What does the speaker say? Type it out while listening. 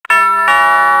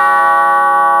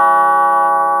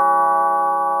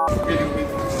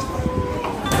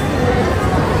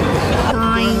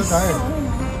Nice.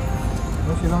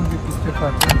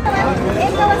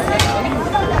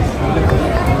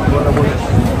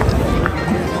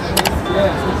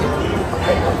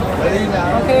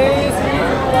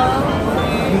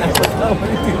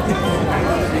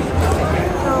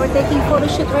 So we're taking photo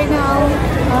shoot right now.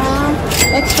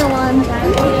 Extra one.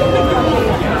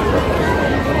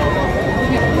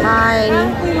 Hi.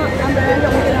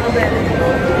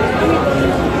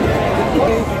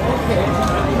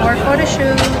 More photo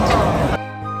shoot.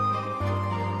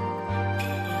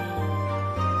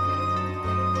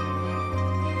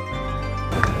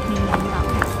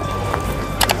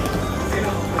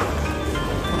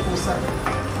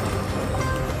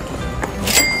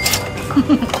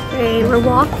 Okay, we're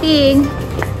walking.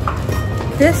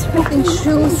 This freaking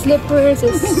shoe slippers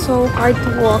is so hard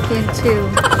to walk into.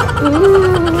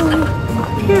 Ooh,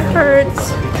 it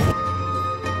hurts.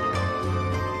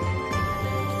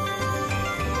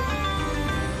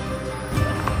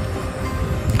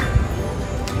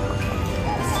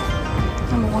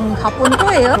 Mukhang hapon ko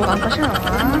eh. Mukhang pa siya.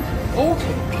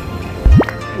 Okay.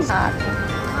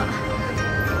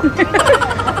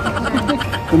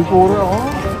 Tempura, oh.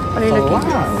 Palilaki.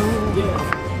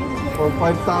 For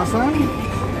 5,000?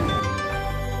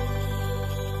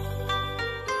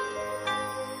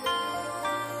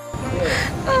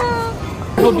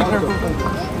 Be careful.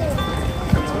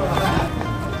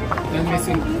 Let me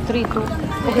see. 3-2.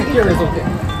 Okay, here is okay.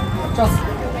 Just.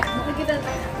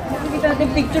 Makikita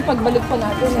natin picture pagbalik pa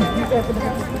natin.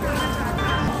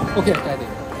 Okay, got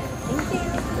it.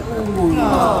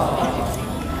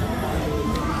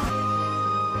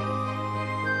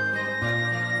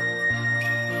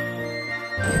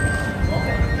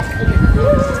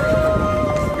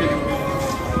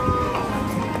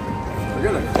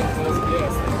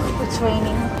 It's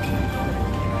raining.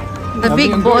 The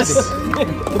big boss.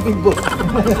 The big boss.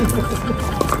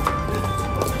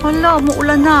 Hala,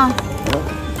 muulan na.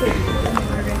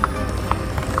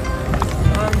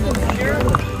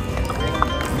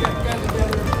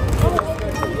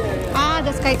 The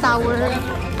Sky Tower.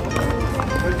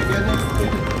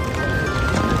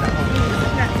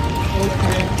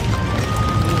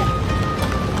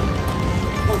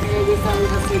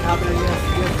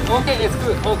 Okay, it's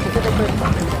good. Okay.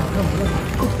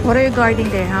 What are you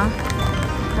guarding there, huh?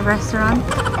 The restaurant?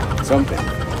 Something.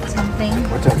 Something?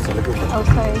 Watch out,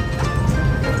 Okay.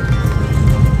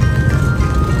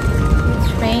 It's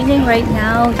raining right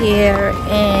now here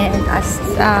in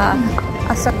Asakusa.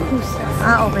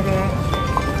 Over there.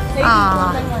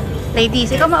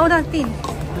 Ladies, ikaw mauna, Tin.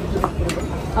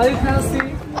 Are you healthy?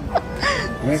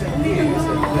 This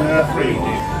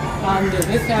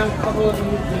have a couple of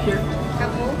you here.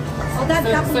 Couple? Oh, that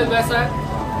couple. Sit that side.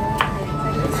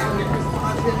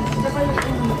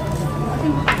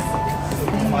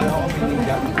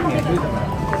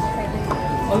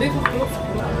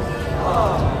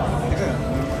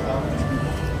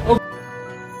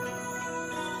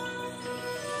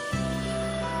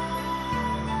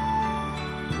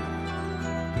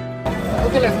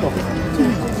 Okay, let's go.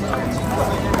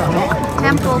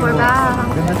 Temple, we're back.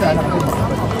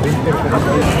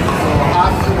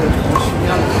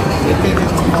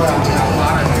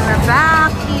 We're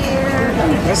back here.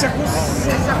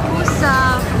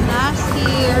 Asakusa last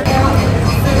year.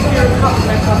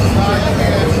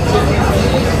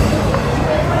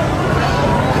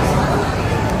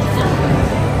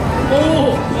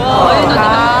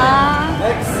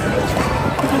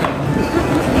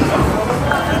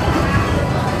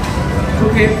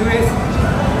 Okay, do it.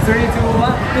 3, 2,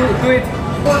 1. Do it.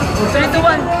 3, 2,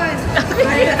 1.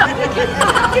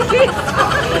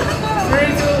 3,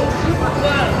 2, 1.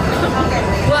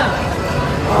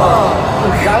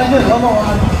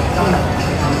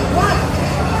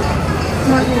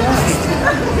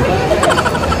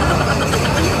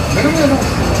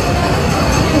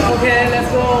 Okay, let's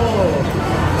go.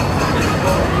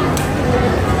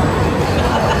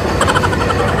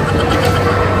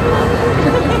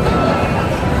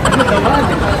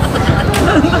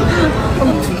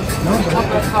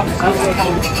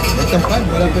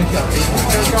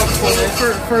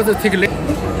 Further take a look.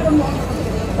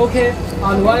 Okay,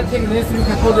 on one take this, you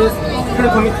can hold this. Turn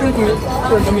to me, turn to me,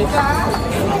 turn to me.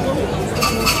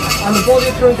 On the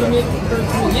body, turn to me, turn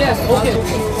to me. Yes, okay.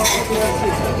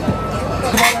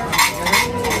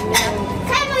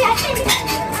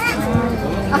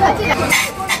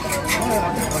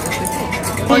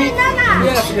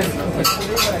 Yes, yes.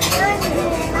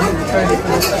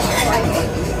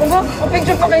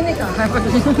 Picture pa kayo nito.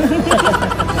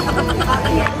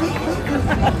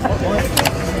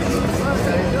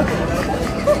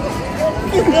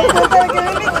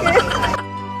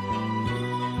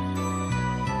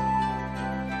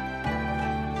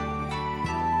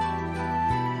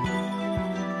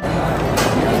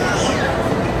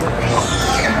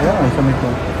 Yeah, sa may ko.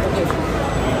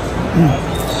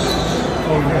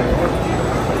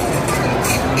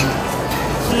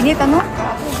 Init, ano?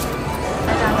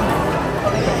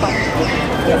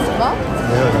 Yes ba?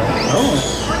 Oh.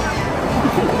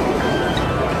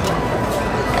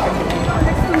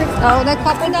 Oh, next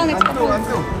couple down, next couple.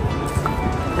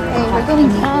 Hey, we're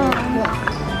going down.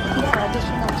 These are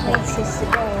additional places to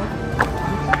go.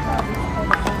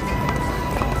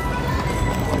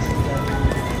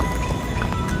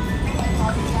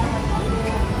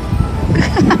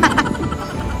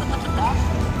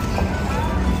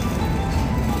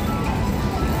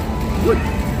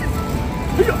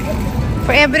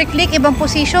 For every click, ibang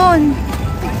position.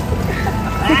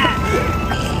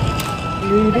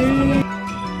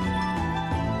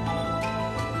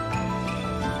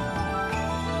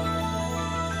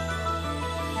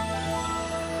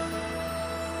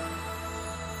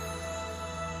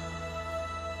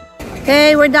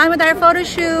 Okay, we're done with our photo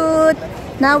shoot.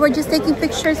 Now we're just taking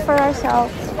pictures for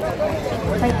ourselves.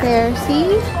 Right there,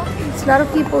 see? There's a lot of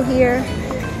people here.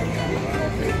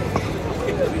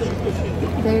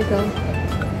 There you go.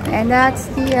 And that's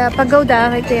the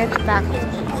pagoda right there at the back.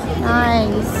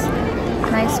 Nice.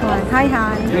 Nice one. Hi,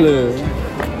 Han. Hello.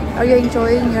 Are you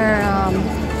enjoying your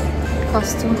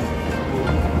costume?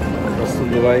 Costume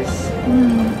device.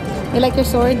 You like your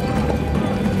sword?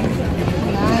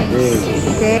 Nice. Good.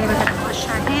 Okay, we're gonna wash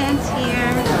our hands here.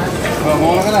 Oh,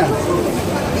 muna ka na.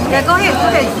 Yeah, go ahead,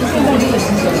 go ahead.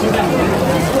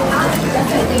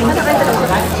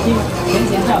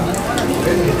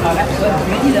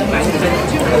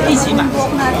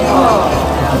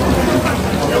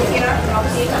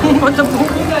 What the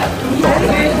book?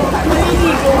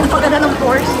 Ang paganda ng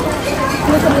force.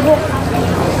 Ano sa bubok?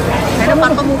 Meron pa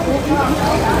pamupo.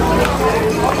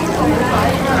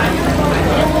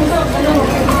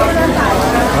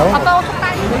 Apa ako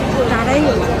tayo? Taray.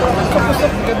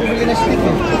 Kaya bumili na stick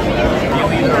eh.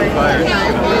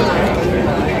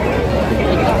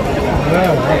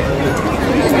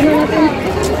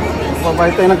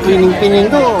 Pabayad tayo ng cleaning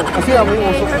to. Kasi ako yung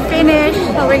usok. We're finished,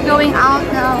 so we're going out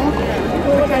now.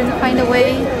 We're trying to find a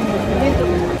way.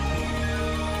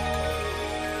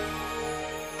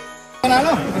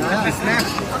 Ano?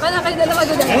 Baka na kayo dalawa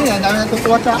doon. Ay, ang dami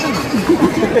natutuwa sa akin.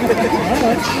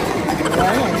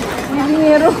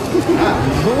 Dinero.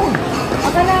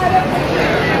 Baka na harap.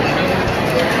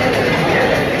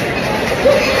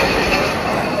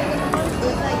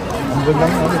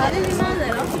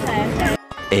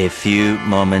 A few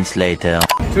moments later.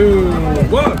 2,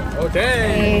 1,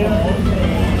 okay.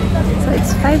 So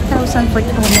it's 5,000 for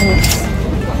 2 minutes.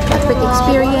 That's with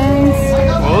experience.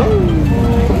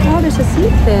 Oh, there's a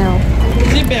seat belt.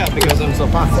 Seatbelt because I'm so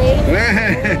fast. No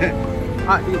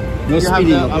you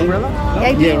speeding. have the umbrella?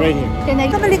 Yeah, right here. Can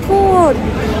I come likod?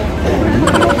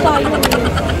 Ano tayo eh?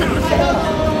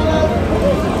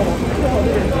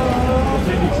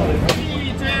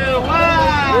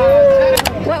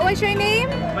 What's your name?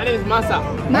 My name is Masa.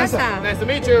 Masa. Nice to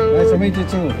meet you. Nice to meet you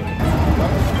too.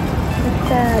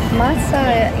 That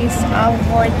Masa is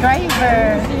our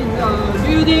driver.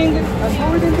 Building.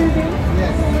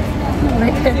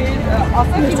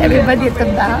 Yes, everybody at the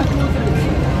back.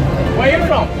 Where are you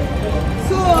from?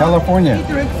 California.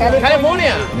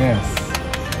 California. Yes.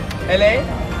 LA?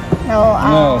 No,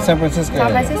 No, San Francisco.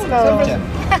 San Francisco.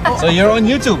 So you're on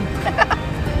YouTube.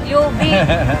 You'll be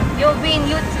in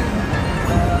YouTube.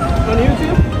 On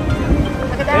YouTube?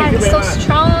 Look at that, it's so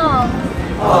strong.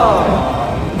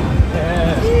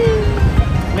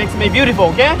 Makes me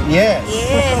beautiful, okay? Yes.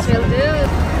 Yes, will do.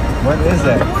 What is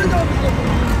that?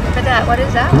 Look at that. What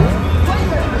is that?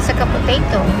 It's like a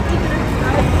potato.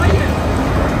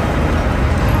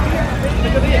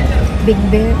 Big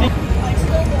bear.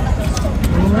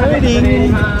 Ready.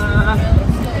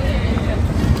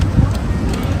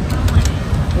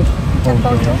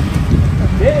 Photo.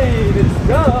 Okay, let's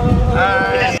go.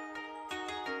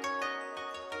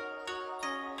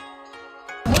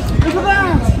 Look at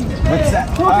that! What's that?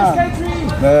 Sky tree!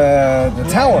 The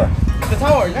tower. The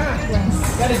tower, yeah. Yes.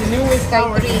 That is the newest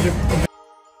tower in Japan.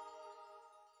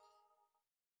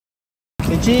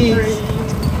 Hey, cheese.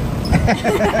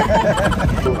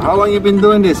 How long you been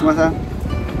doing this, Masa?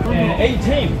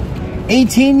 18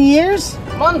 18 years?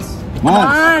 months.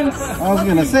 Months. I was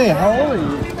gonna say, how old are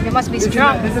you? You must be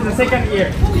strong. This is the second year.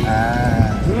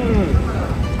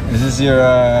 Is this your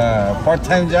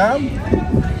part-time job?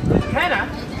 Kinda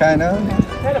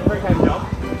part-time job,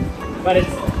 but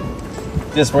it's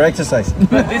Just for exercise.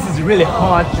 but this is really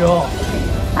hard job.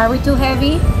 Are we too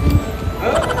heavy?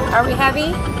 Are we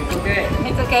heavy? Okay,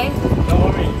 It's okay. don't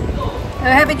worry.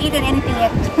 I haven't eaten anything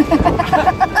yet.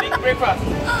 Big breakfast.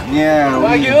 Yeah.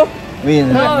 Wagyu?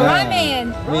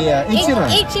 Ramen.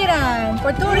 Ichiran. Ichiran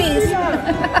for tourists.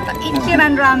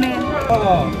 Ichiran ramen.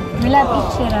 Oh. We love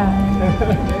Ichiran.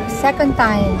 Second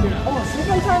time.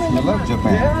 We love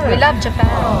Japan. We love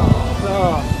Japan.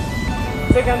 So,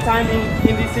 second time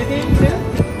in this city?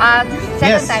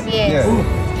 Second time, yes.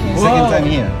 Second time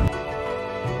here.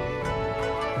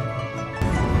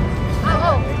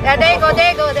 Oh, yeah, there you go,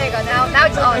 there you go, there you go. Now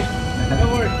it's on.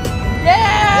 Don't worry.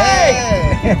 Yay!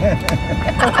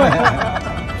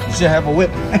 You should have a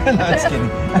whip. No, just kidding.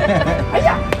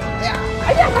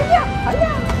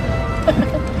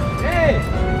 Hey!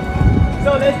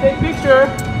 So let's take picture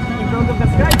in front of the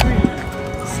sky tree.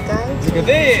 Look at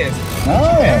this!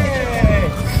 Oh. Hey!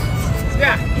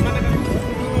 Yeah!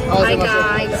 Hi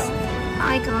guys.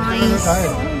 Hi guys.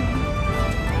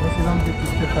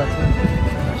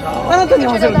 아나타니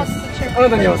하세요.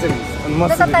 아나타니 하세요.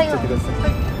 Basta tayo.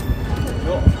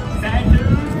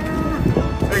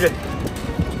 Okay.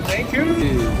 Thank you.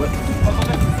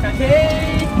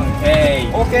 Okay. Okay.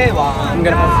 Okay. Wow. I'm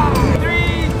gonna pause.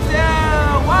 3, 2,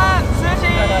 1.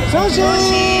 Sushi.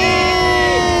 Sushi.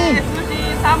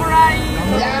 Sushi samurai.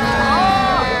 Oh,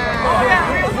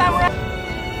 yeah, real samurai.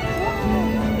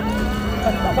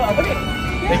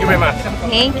 Thank you very much.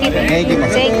 Thank you. Thank you.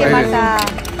 Thank you, Masa.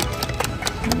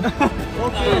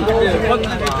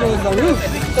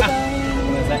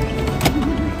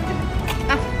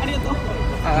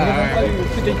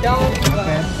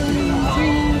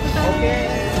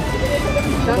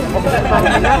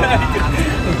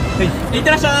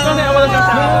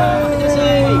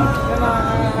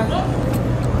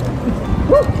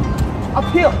 Up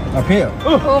here. Up here.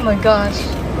 Oh my gosh.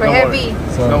 We're Don't heavy.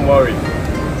 So, Don't worry.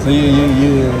 so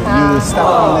you stop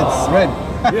when it's red.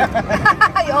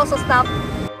 You also stop.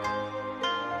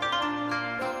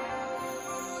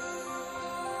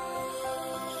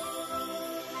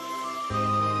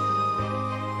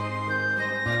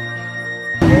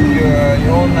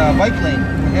 Your own bike lane.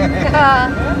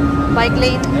 Bike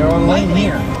lane. Your own lane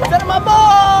here. Salamat po!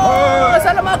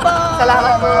 Salamat po!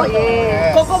 Salamat po.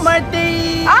 Yes. Coco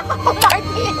Martin! Coco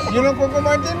Martin. You know Coco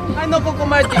Martin? I know Coco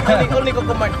Martin. Only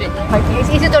Coco Martin. It's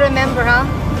easy to remember, huh?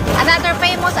 Another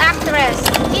famous actress,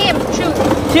 Kim Chu.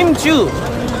 Kim Chu.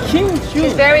 Kim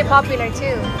Chu. She's very popular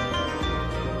too.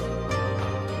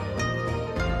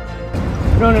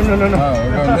 No. Oh,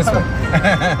 we're going this way.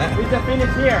 We just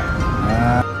finished here.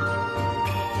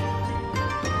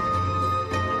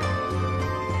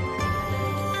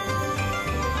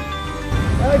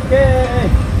 Okay.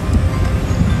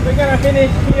 We're gonna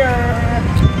finish here.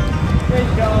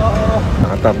 Let's go.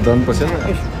 Nakatap down pa sila.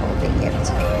 Holding it.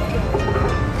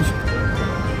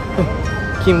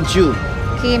 Kim Chu.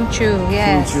 Kim Chu,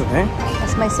 yes. Kim Chu, eh?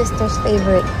 That's my sister's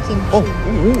favorite, Kim Chu.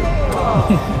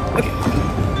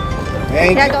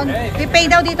 Thank Yeah, you. don't.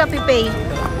 Pipay daw dito, pipay.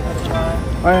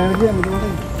 Again.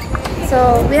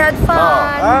 So, we had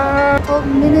fun. 12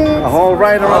 minutes. A whole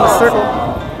ride around the circle.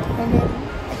 And then,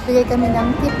 bigay kami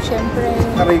ng tip, syempre.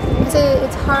 Aray. Kasi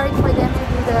it's hard for them to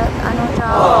do the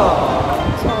job.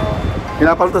 So,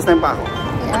 Pinapaltos na yung pako.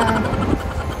 yeah.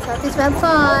 So, at least we had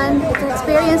fun. It's an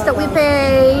experience that we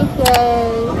pay.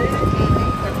 Yay.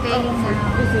 We're paying now.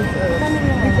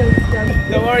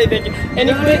 Don't worry, thank you.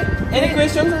 Any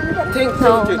questions?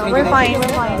 No, we're fine.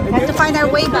 We're fine. We have to find our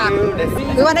way back.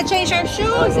 We want to change our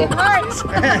shoes. It hurts.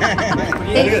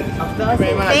 Thank you.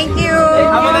 Thank you.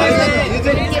 Have a nice day.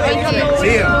 Thank you.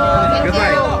 See you. Thank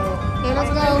Goodbye. you. Okay,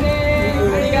 let's go.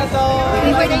 Arigato.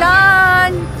 Okay, we're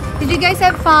done. Did you guys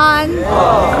have fun?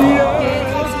 Okay,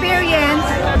 experience.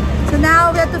 So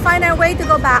now we have to find our way to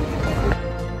go back.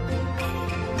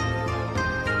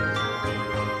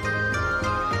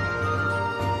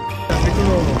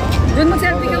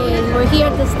 Okay, we're here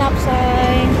at the stop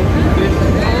sign.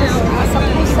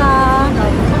 Asakusa.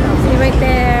 See right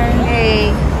there. Hey.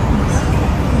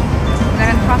 We're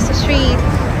gonna cross the street.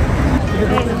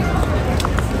 Okay.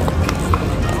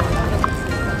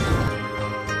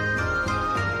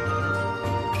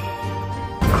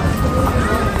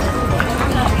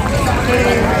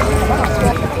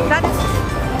 That is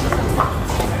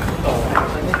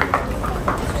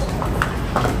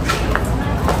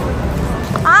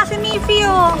si Miffy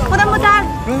oh. Pura mo dad.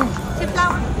 Sit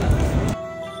lang.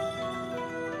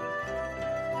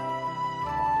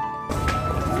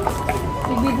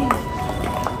 BBD.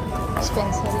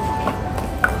 Dispensary.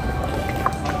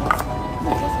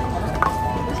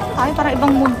 Ay, parang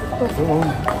ibang mundo to.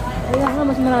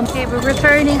 Okay, we're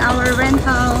returning our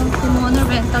rental, Kimono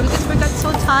Rental, because we got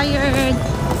so tired.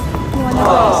 We wanna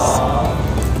rest.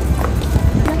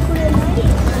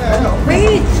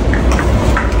 Wait!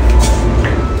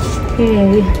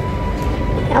 Okay.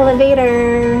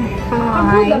 Elevator.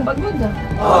 Hi. Pagoda.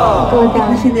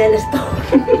 Pagoda. Sinelas to.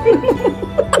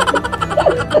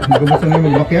 Hindi ko gusto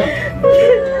namin makyat.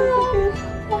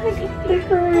 It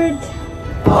hurts.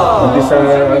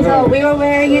 So, we were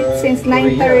wearing it since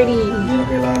 9:30.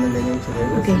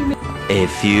 Okay. A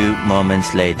few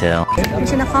moments later.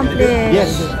 Mission accomplished.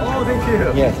 Yes.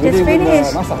 Yes. Just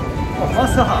finished. Masa.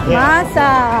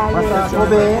 Masa. Masa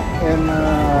Kobe and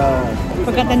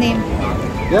Forgot the name.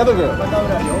 the other girl.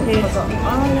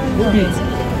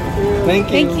 Thank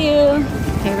you. Thank you.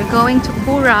 Okay, we're going to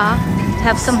Kura to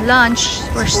have some lunch.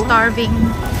 We're starving.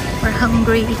 We're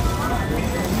hungry.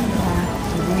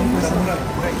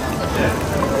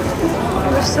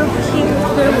 We're so cute.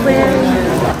 We're wearing.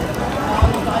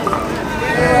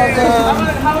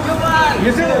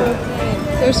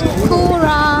 There's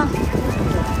Kura.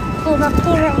 Kura.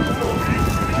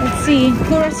 Let's see.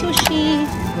 Kura Sushi.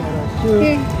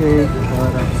 Here.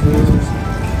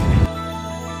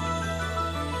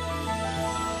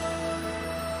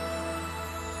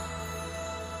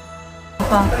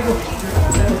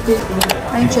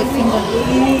 I'm checking the.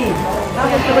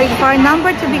 Wait for a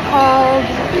number to be called.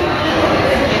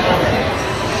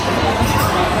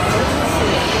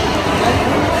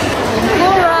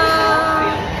 Kura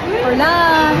for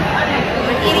lunch.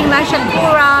 We're eating lunch at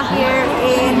Kura here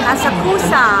in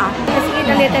Asakusa. Let's eat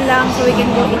a little lang so we can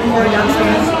go eat more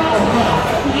downstairs.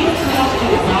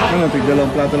 Ano,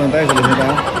 tigdalawang plato lang tayo sa Lazada.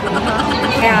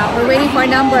 Yeah, we're waiting for a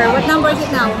number. What number is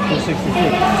it now? 266.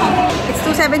 It's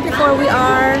 274. We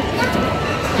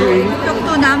took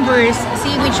two numbers.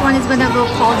 See which one is gonna go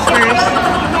called first.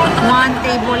 One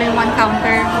table and one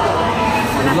counter.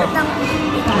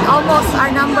 Almost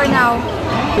our number now.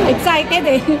 Excited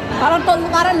eh. Parang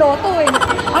loto eh.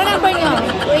 Ano number niyo?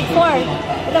 284.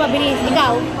 Ito, mabilis.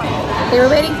 Ikaw. They were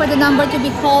waiting for the number to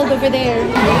be called over there.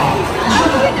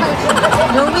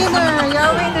 Your winner.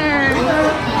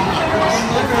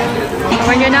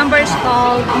 When your number is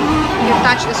called, you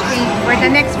touch the screen for the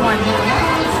next one.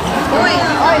 Uy,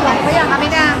 kaya kami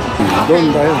na.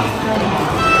 Doon tayo.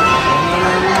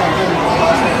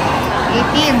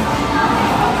 18.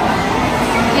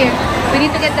 Here, we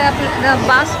need to get the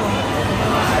bus one.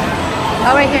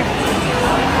 Oh, right here.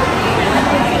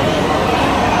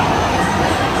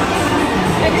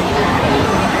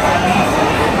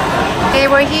 Okay,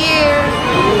 we're here.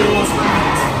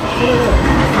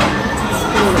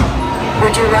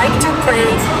 Would you like to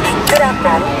play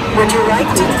Crepe? Would you like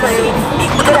to play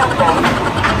Crepe?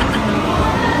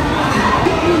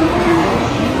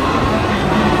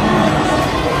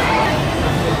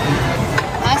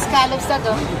 Scallops na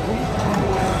to.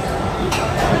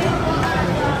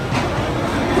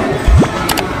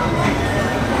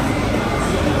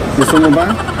 Gusto mo ba?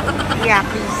 Yeah,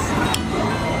 please.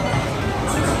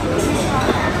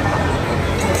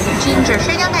 Ginger.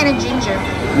 Siya yung kayo ng ginger.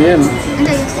 Yan.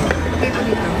 Hindi.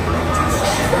 Dito.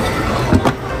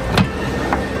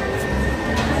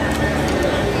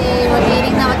 Okay, we're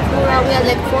eating now at Kura. We have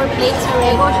like 4 plates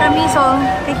already. Oh, miso.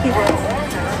 Thank you.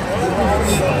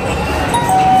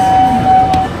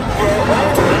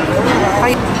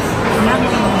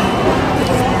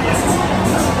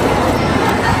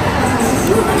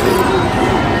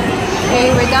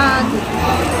 Okay, we're done.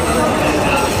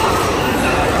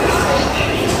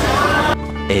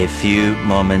 A few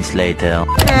moments later.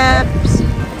 Crepes.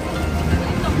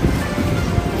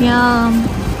 Yum.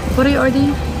 What are you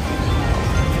ordering?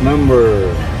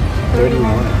 Number 31.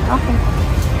 Okay.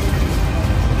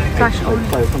 Cash on.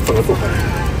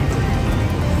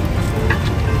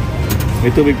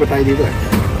 May tubig pa tayo dito eh.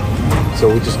 So,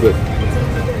 which is good.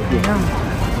 Yeah.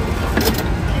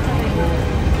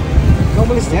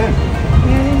 Nomalis na yan.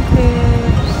 Marion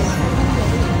Crepes.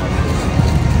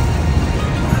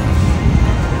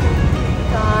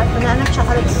 Got banana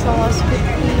chocolate sauce with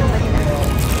cream.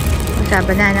 Got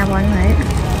banana one, right?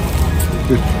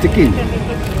 Tikin.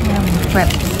 Yum.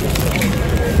 Crepes.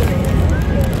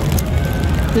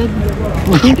 Good.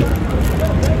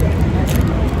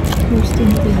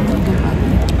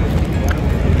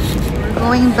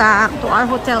 Going back to our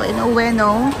hotel in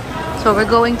Ueno. So we're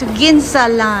going to Ginza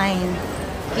line.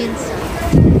 Ginza.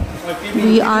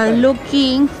 We are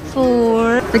looking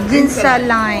for the Ginza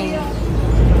line.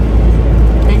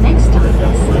 The next stop is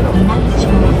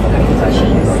Sensoji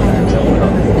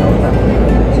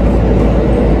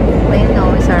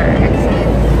Ueno is our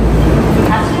exit.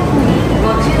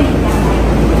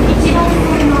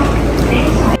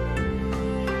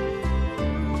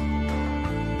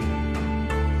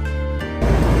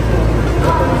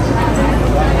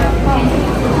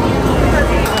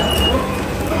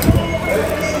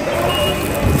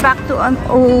 Back to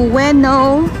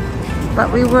Ueno.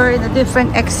 but we were in a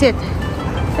different exit.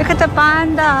 Look at the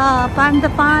panda! Panda,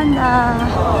 panda!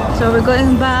 So we're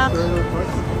going back.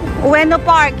 Ueno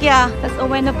Park, yeah. That's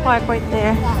Ueno Park right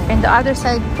there. And the other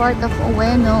side part of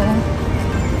Ueno.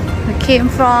 We came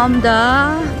from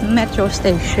the metro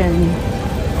station.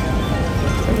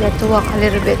 So we had to walk a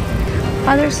little bit.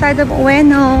 Other side of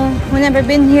Ueno. We've never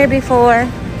been here before.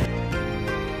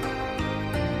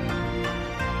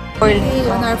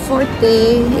 On our fourth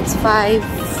day, it's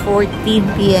 5:14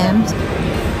 p.m.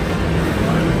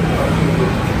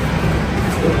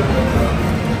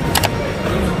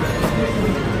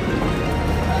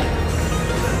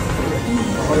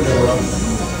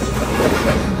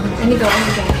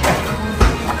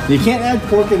 You can't add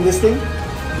pork in this thing?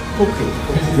 Okay.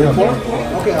 Yeah, pork?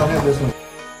 Okay, I'll have this one.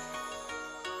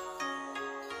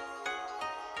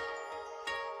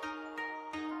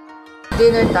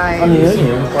 Dinner time.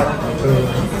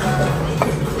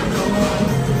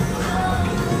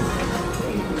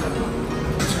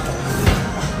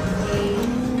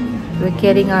 We're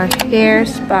getting our hair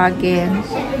spagen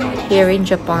here in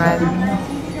Japan.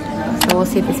 So we'll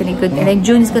see if it's any good. And then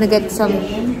June is gonna get some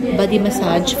body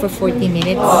massage for 40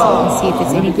 minutes and see if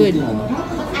it's any good.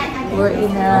 We're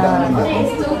in a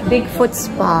Bigfoot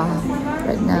spa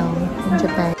right now in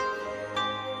Japan.